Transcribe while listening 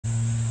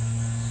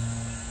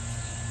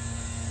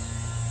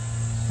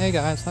Hey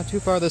guys, not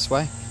too far this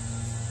way.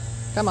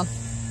 Come on.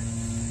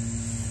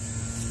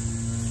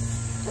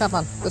 Come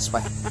on, this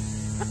way.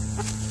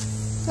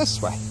 This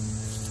way.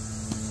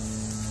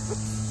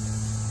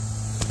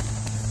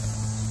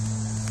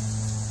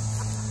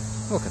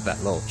 Look at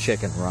that little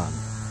chicken run.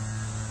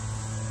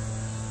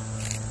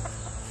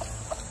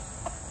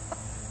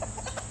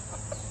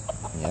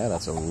 Yeah,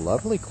 that's a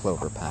lovely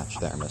clover patch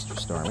there, Mr.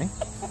 Stormy.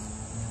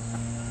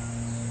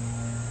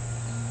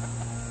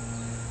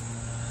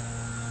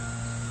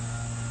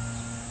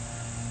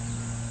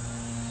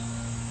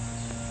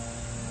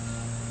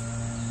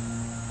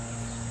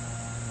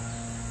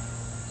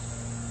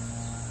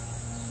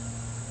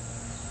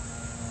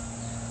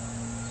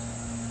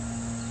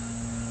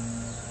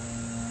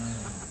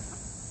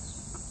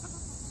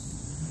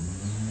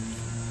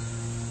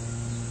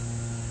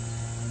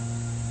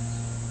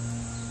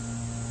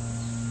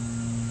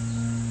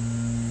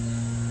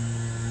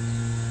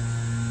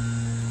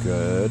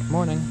 Good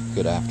morning,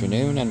 good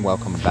afternoon, and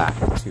welcome back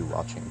to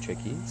Watching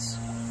Chickies.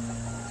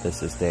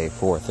 This is day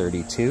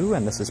 432,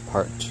 and this is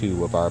part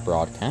 2 of our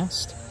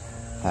broadcast.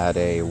 Had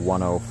a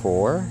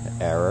 104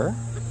 error,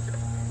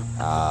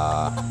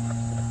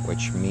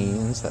 which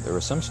means that there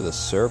was some sort of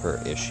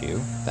server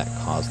issue that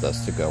caused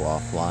us to go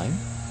offline.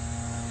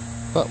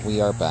 But we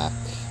are back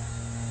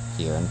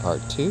here in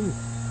part 2,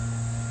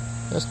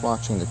 just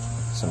watching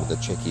some of the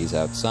chickies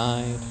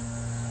outside.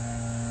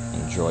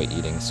 Enjoy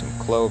eating some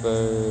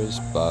clovers,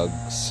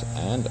 bugs,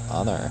 and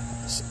other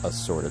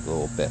assorted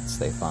little bits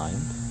they find,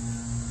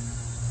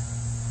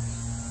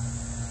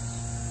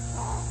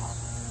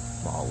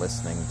 while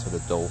listening to the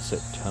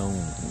dulcet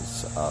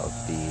tones of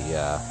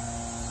the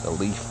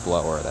leaf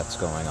blower that's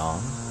going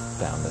on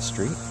down the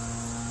street.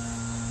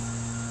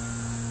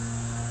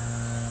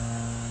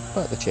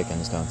 But the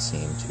chickens don't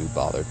seem too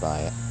bothered by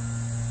it.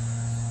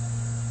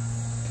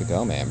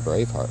 Kagome and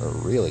Braveheart are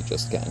really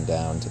just getting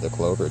down to the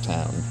clover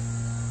town.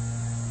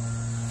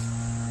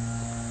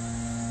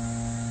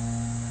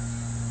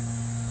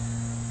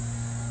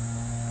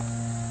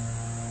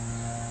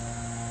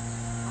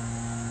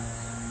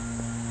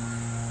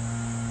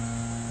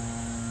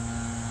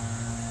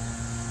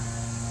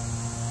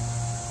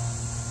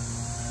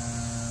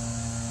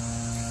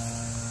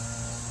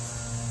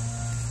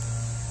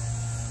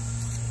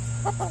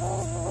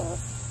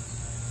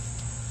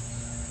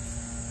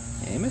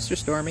 Hey, Mr.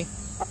 Stormy.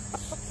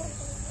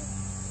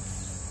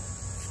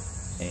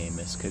 Hey,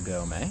 Miss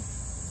Kagome.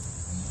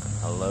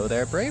 Hello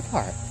there,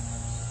 Braveheart.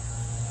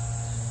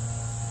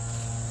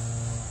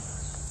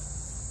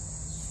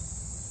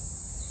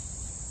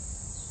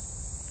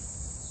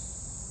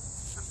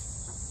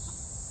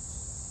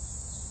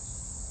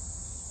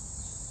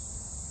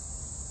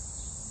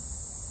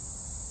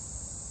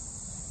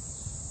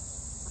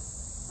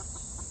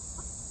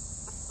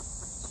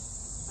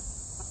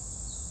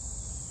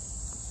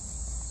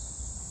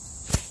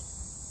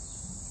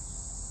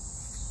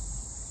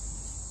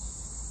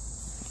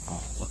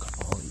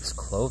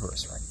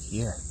 Clovers right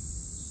here.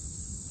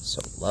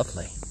 So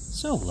lovely.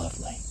 So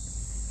lovely.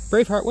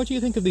 Braveheart, what do you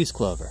think of these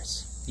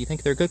clovers? You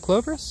think they're good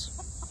clovers?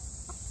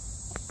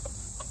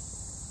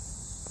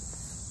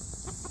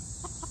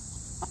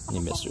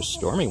 And Mr.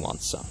 Stormy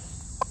wants some.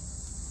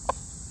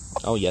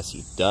 Oh yes,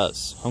 he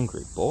does.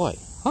 Hungry boy.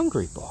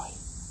 Hungry boy.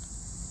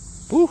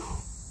 Woo!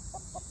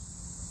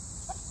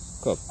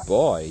 Good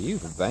boy,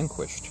 you've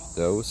vanquished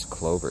those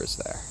clovers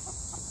there.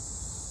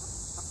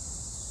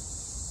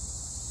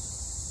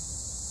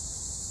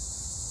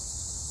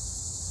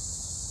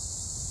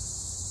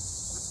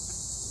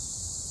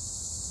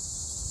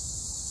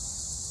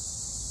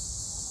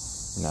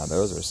 Now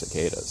those are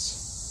cicadas.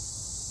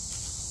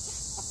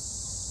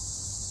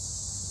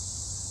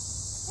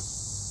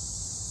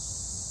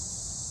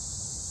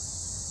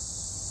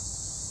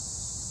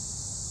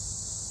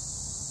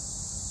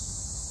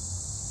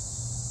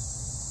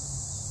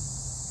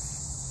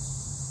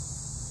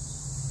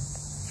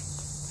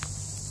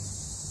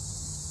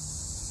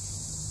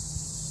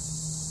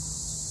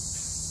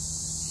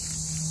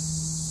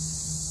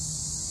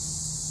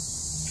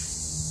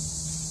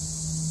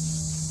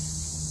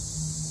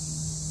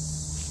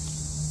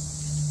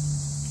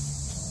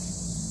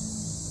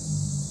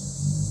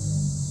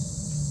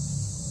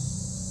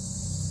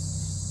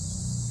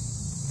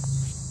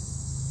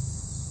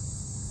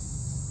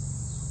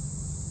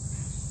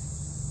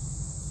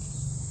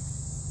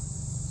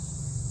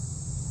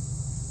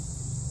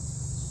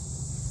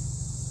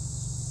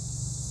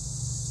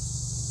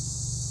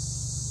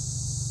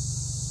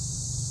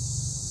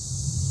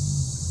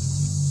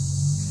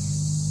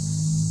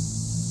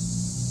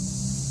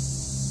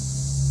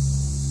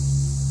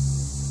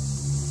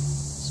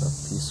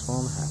 Peaceful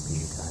and happy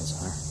you guys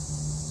are.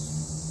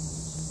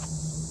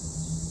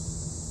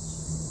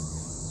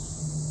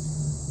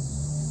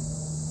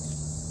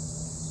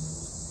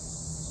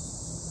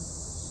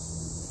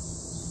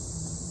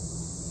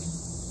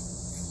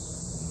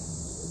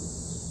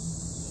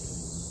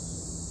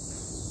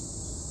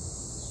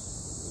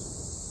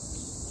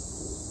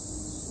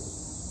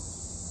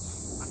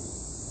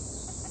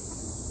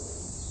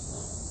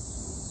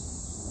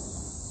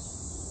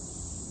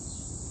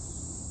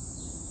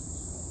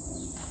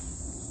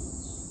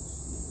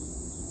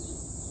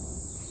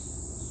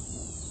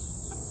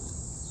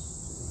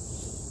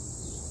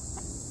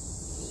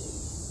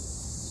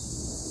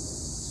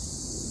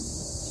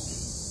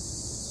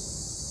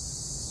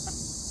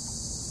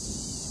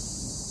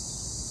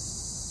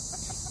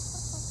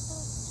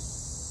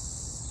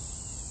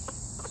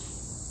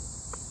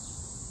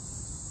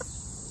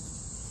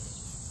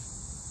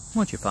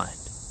 What'd you find?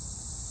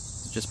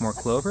 Is it just more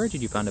clover, or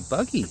did you find a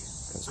buggy?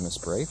 Because Miss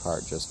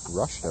Braveheart just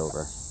rushed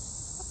over.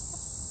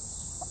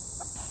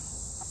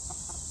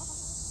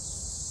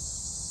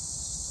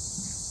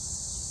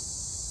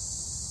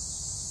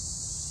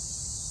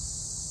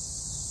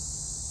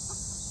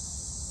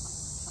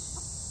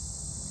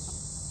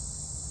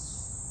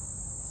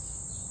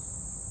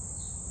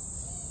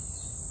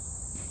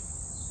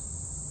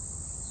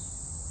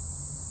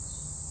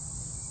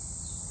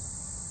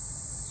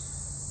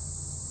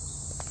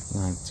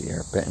 Oh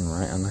dear, bitten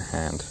right on the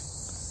hand.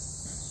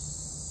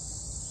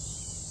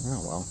 Oh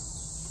well,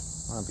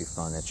 that'll be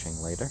fun itching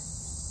later,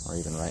 or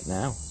even right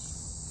now.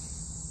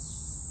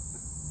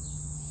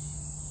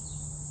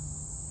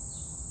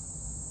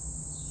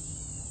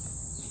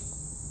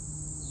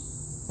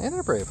 Hey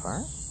there,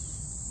 Braveheart.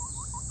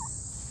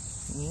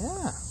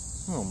 Yeah,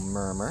 a little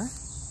murmur.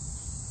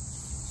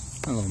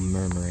 A little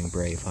murmuring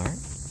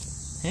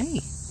Braveheart.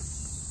 Hey.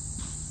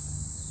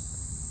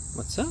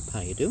 What's up? How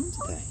you doing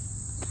today?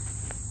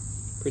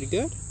 Pretty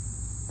good?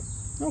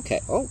 Okay.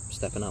 Oh,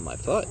 stepping on my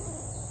foot.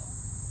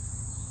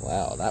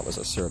 Wow, that was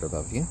assertive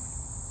of you.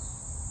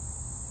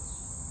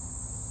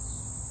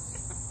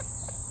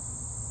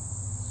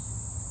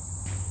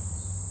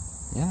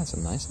 Yeah, it's a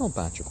nice little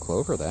batch of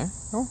clover there.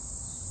 Oh,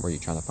 were you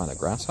trying to find a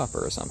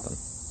grasshopper or something?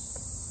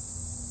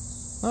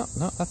 Oh,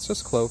 no, that's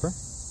just clover.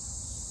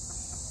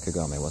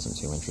 Kagome wasn't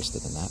too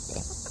interested in that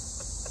bit.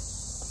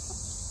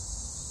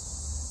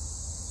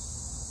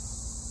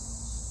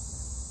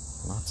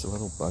 Lots of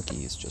little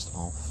buggies just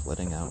all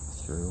flitting out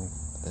through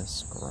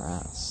this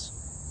grass.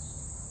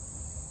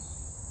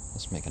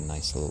 Let's make a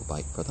nice little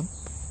bite for them.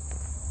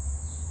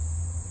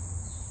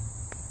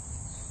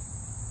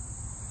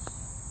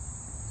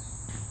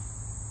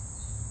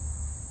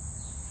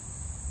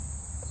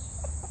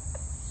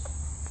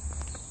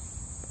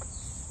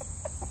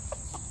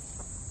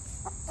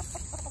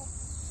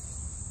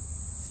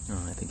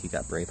 Oh, I think you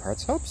got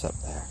Braveheart's hopes up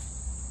there.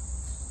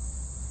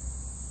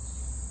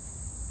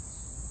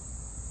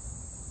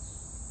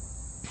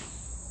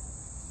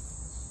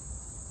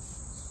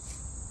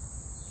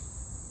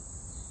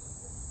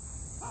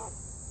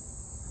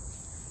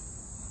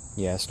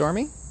 Yeah,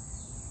 Stormy?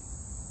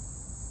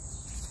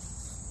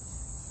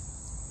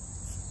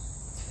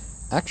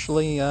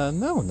 Actually,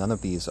 no, none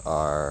of these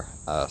are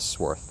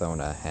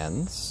Swarthona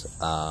hens.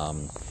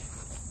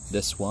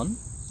 This one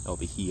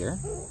over here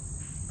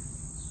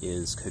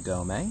is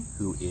Kagome,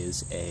 who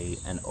is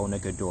an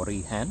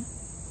onagadori hen.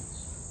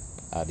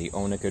 The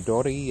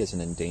onagadori is an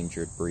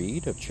endangered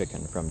breed of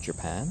chicken from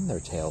Japan.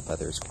 Their tail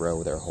feathers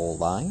grow their whole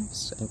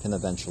lives and can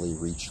eventually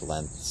reach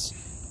lengths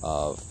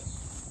of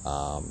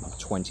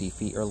 20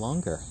 feet or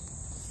longer.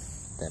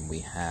 Then we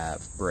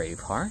have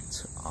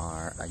Braveheart,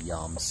 our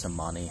ayam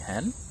cemani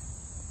hen.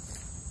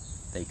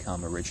 They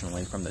come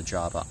originally from the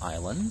Java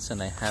Islands,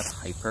 and they have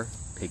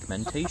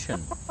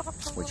hyperpigmentation,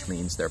 which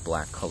means their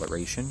black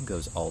coloration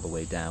goes all the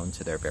way down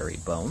to their very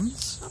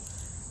bones.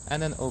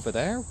 And then over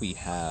there we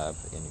have,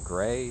 in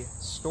gray,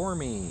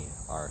 Stormy,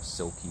 our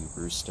silky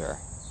rooster.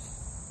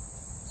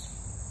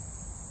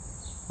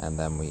 And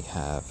then we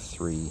have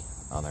 3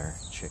 other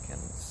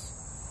chickens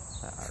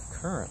that are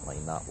currently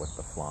not with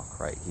the flock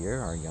right here,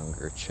 our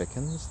younger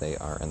chickens. They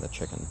are in the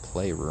chicken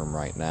playroom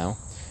right now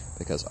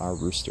because our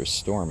rooster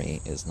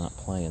Stormy is not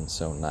playing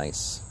so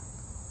nice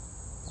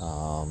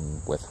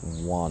with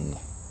one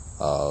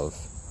of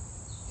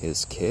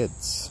his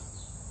kids.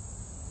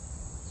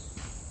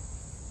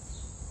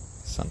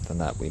 Something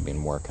that we've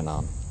been working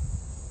on.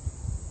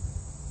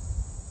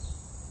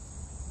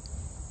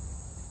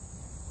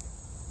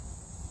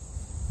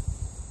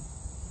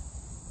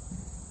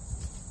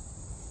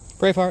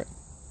 Braveheart,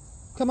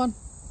 come on.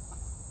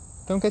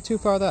 Don't get too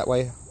far that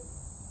way.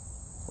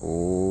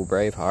 Oh,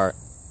 Braveheart.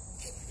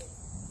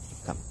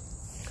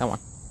 Come on.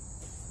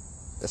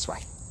 This way.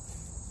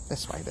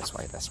 This way, this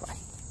way, this way.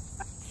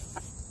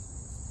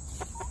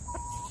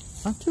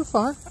 Not too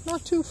far,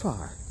 not too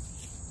far.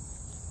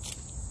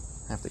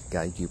 I have to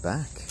guide you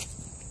back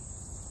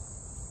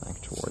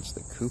towards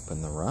the coop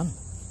and the run.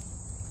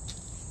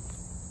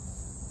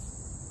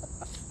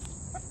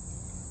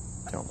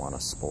 Don't want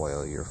to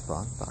spoil your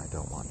fun, but I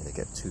don't want you to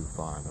get too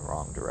far in the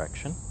wrong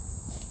direction.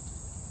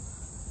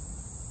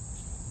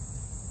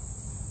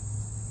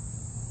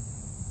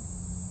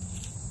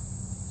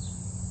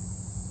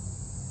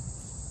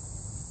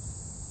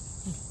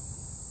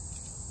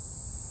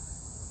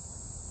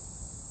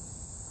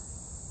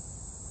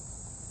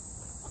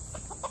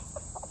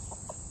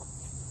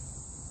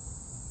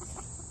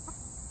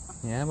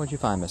 Yeah, what'd you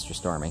find, Mr.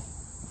 Stormy?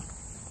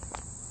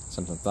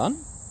 Something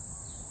fun?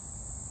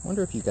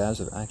 Wonder if you guys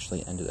have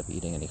actually ended up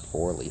eating any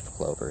 4-leaf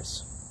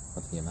clovers.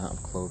 With the amount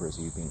of clovers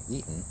you've been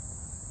eating,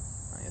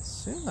 I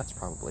assume that's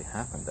probably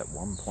happened at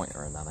one point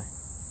or another.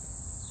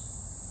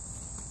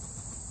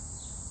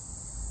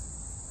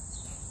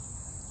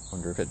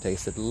 Wonder if it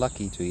tasted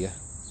lucky to you.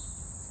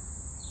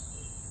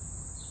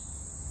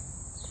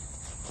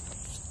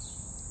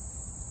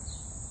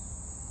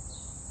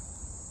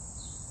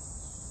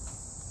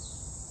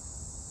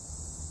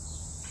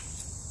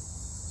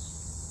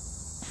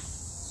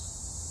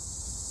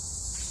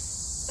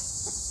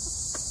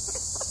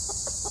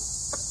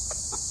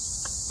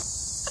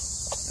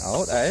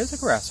 Oh, that is a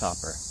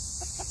grasshopper.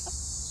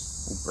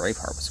 Oh,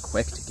 Braveheart was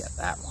quick to get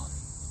that one.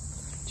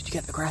 Did you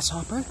get the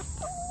grasshopper?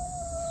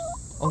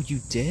 Oh, you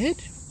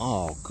did?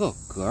 Oh, good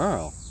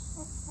girl.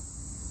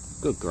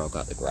 Good girl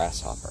got the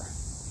grasshopper.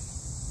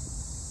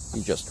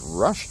 You just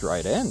rushed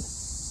right in.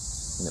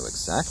 You knew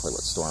exactly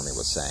what Stormy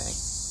was saying.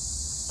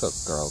 Good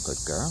girl, good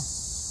girl.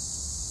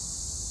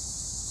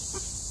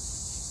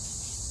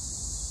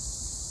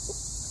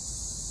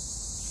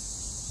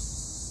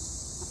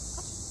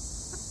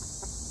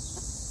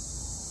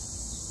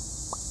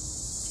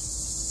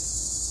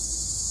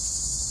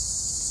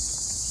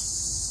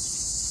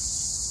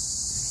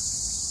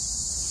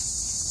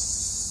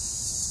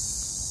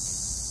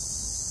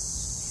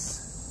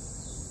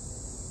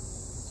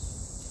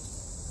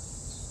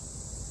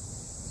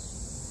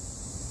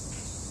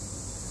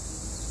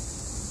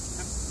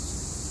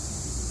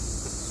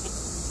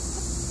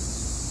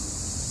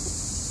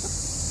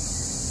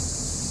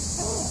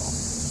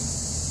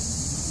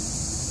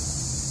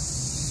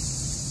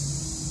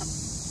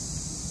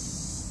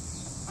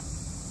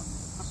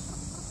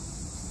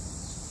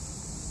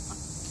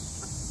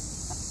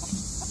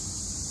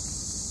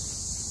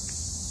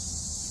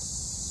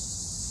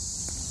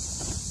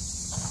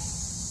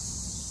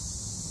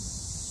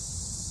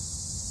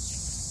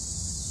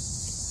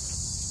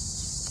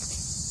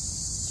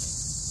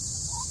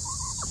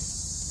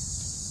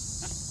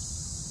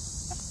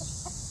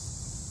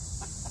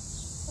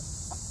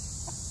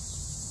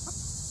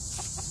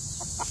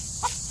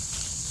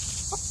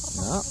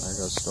 Oh, there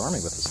goes Stormy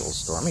with his little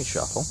Stormy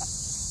shuffle.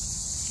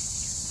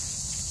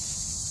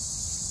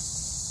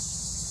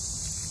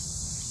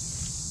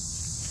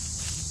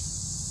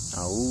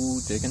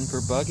 Oh, digging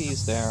for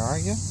buggies there, are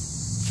you?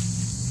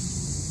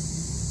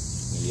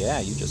 Yeah,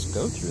 you just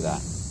go through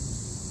that.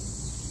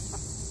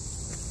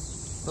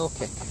 Little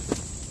kick.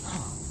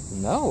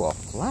 No, a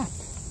flap.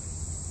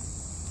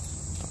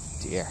 Oh,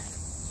 dear.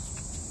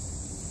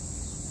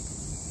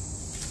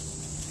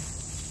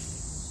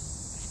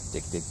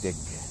 Dig, dig, dig.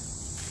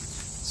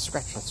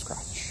 Scratch, let's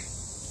scratch.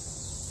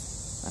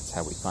 That's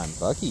how we find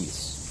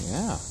buggies.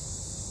 Yeah.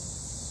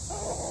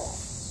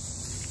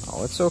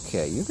 Oh, it's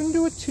okay. You can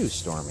do it too,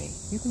 Stormy.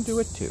 You can do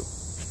it too.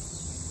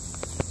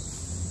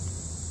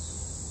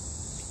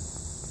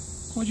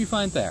 What'd you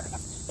find there?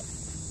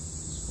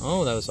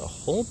 Oh, that was a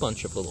whole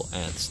bunch of little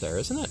ants there,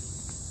 isn't it?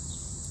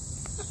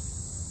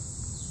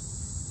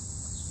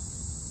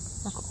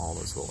 Look at all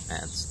those little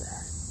ants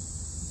there.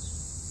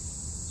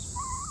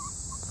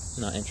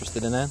 Not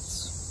interested in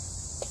ants?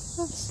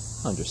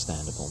 That's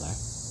understandable there.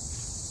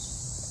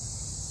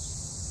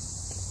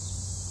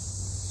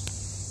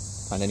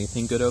 Find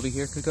anything good over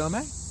here, Kagome?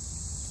 Let's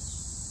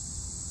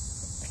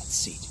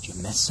see, did you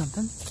miss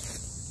something?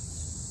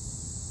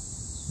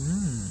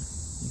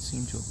 You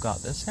seem to have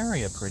got this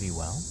area pretty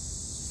well.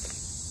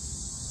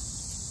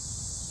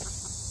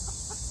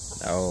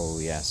 Oh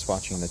yes,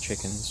 watching the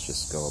chickens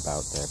just go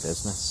about their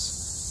business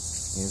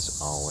is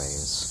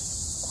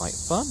always quite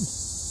fun.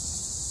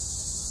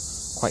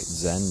 Quite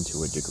zen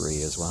to a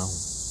degree as well.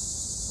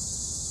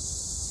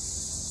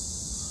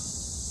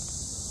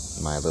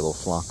 My little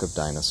flock of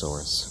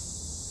dinosaurs.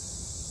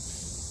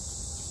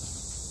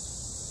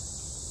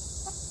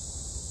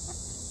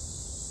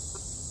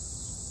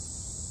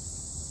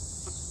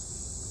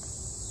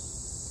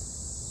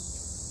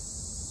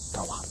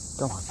 Go on,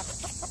 go on.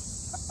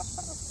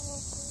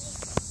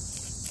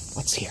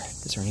 What's here?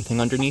 Is there anything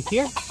underneath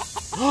here?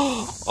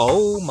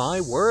 Oh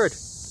my word!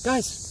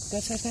 Guys,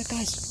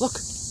 guys, look!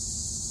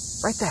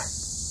 Right there.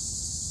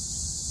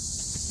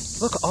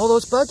 Look at all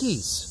those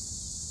buggies.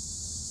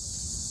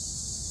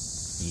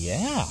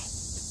 Yeah.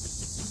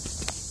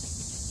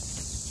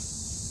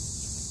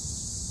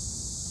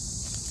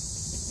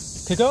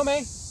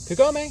 Kagome!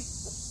 Kagome!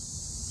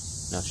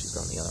 No, she's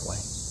going the other way.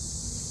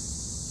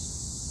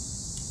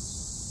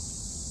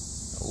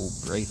 Oh,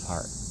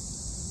 Braveheart.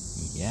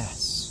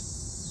 Yes.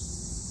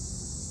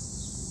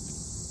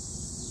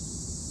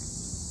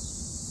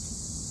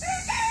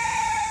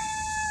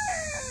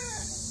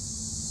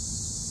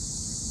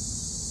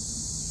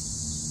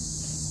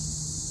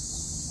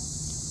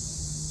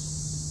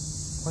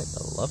 Quite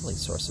a lovely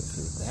source of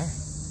food there.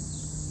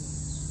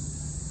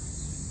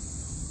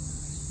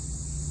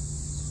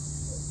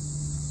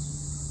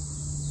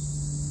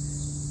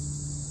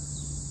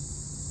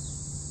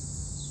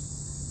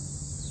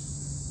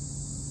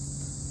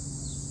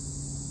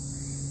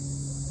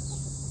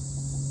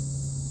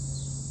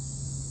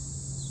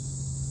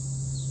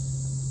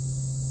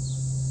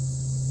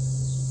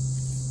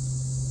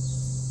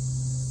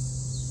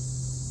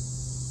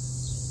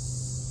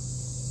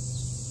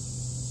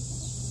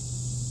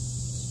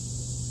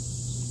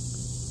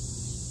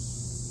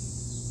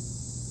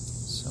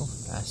 So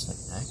fast and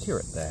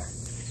accurate there.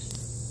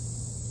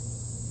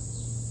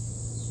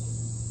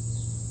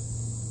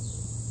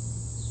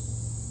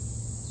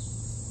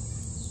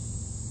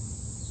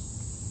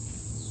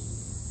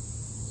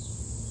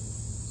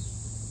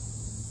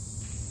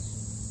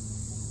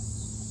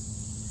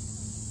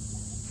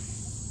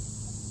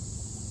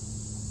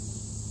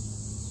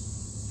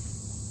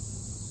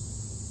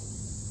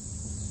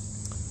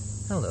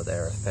 Hello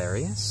there,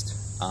 Aetheriast.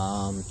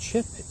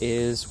 Chip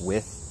is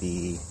with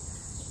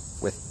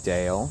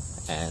Dale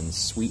and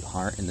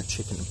Sweetheart in the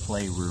chicken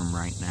playroom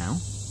right now.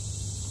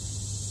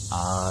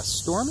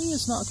 Stormy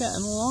is not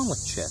getting along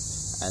with Chip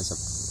as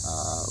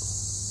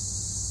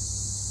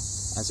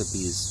of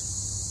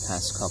these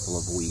past couple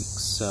of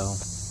weeks, so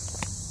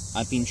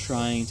I've been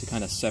trying to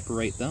kind of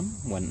separate them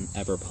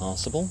whenever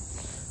possible.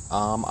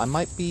 I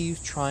might be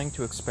trying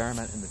to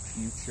experiment in the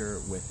future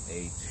with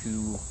a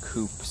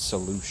 2-coop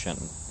solution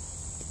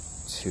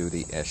to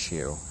the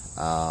issue.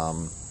 I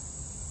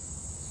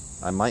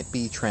might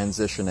be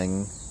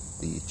transitioning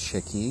the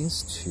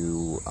Chickies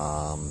to,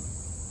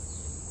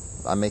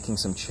 I'm making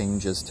some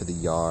changes to the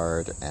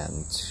yard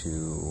and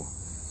to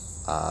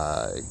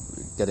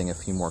getting a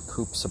few more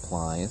coop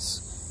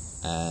supplies,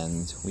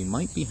 and we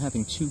might be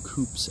having 2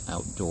 coops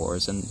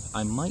outdoors, and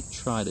I might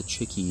try the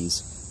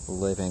Chickies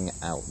living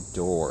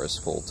outdoors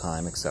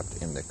full-time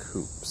except in the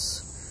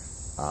coops.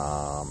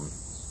 I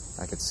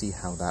could see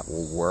how that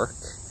will work.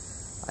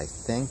 I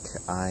think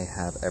I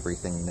have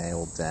everything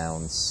nailed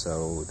down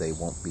so they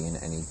won't be in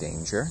any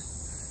danger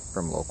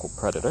from local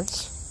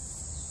predators.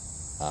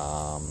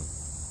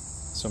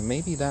 So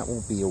maybe that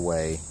will be a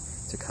way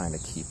to kind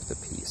of keep the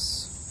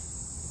peace.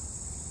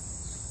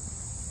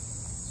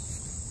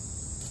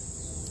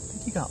 I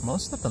think you got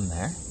most of them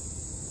there.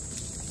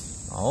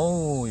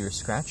 Oh, you're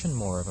scratching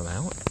more of them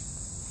out.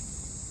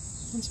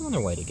 That's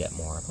another way to get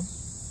more of them.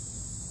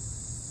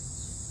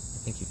 I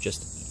think you've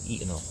just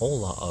eaten a whole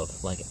lot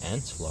of, like,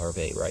 ant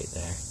larvae right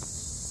there.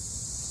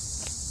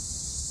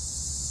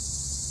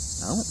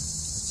 Oh,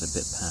 it's a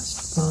bit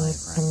past 5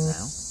 right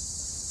now.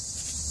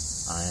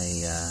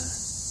 I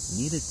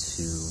needed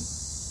to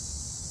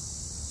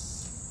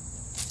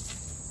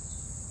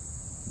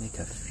make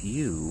a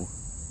few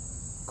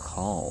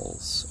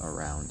calls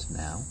around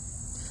now.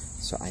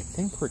 So I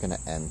think we're going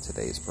to end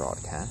today's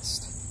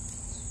broadcast.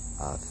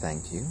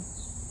 Thank you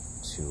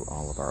to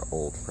all of our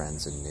old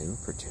friends and new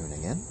for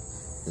tuning in.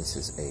 This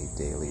is a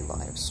daily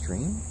live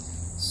stream,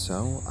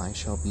 so I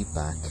shall be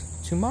back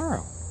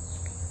tomorrow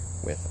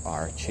with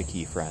our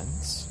Chickie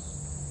friends.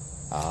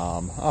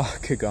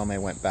 Kagome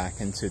went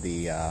back into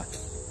the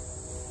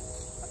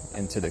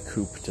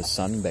coop to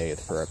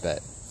sunbathe for a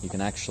bit. You can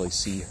actually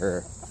see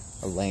her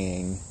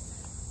laying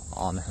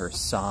on her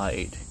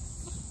side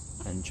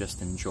and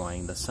just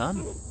enjoying the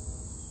sun.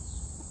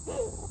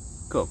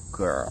 Good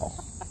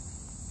girl.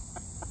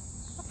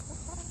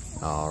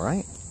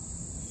 Alright.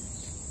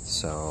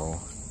 So,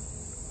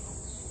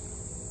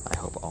 I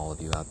hope all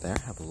of you out there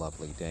have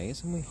lovely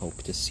days, and we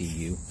hope to see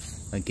you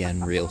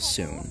again real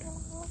soon. Do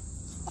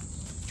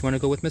you want to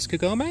go with Miss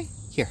Kagome?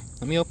 Here,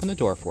 let me open the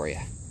door for you.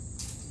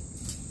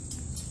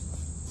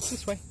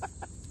 This way.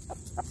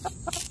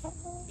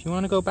 If you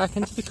want to go back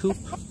into the coop,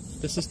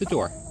 this is the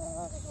door.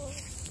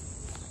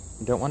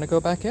 You don't want to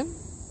go back in?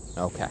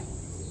 Okay.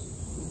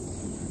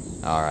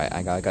 Alright,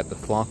 I got the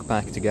flock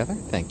back together.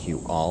 Thank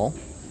you all,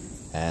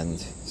 and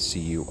see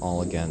you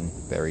all again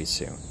very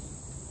soon.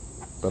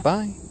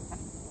 Bye-bye.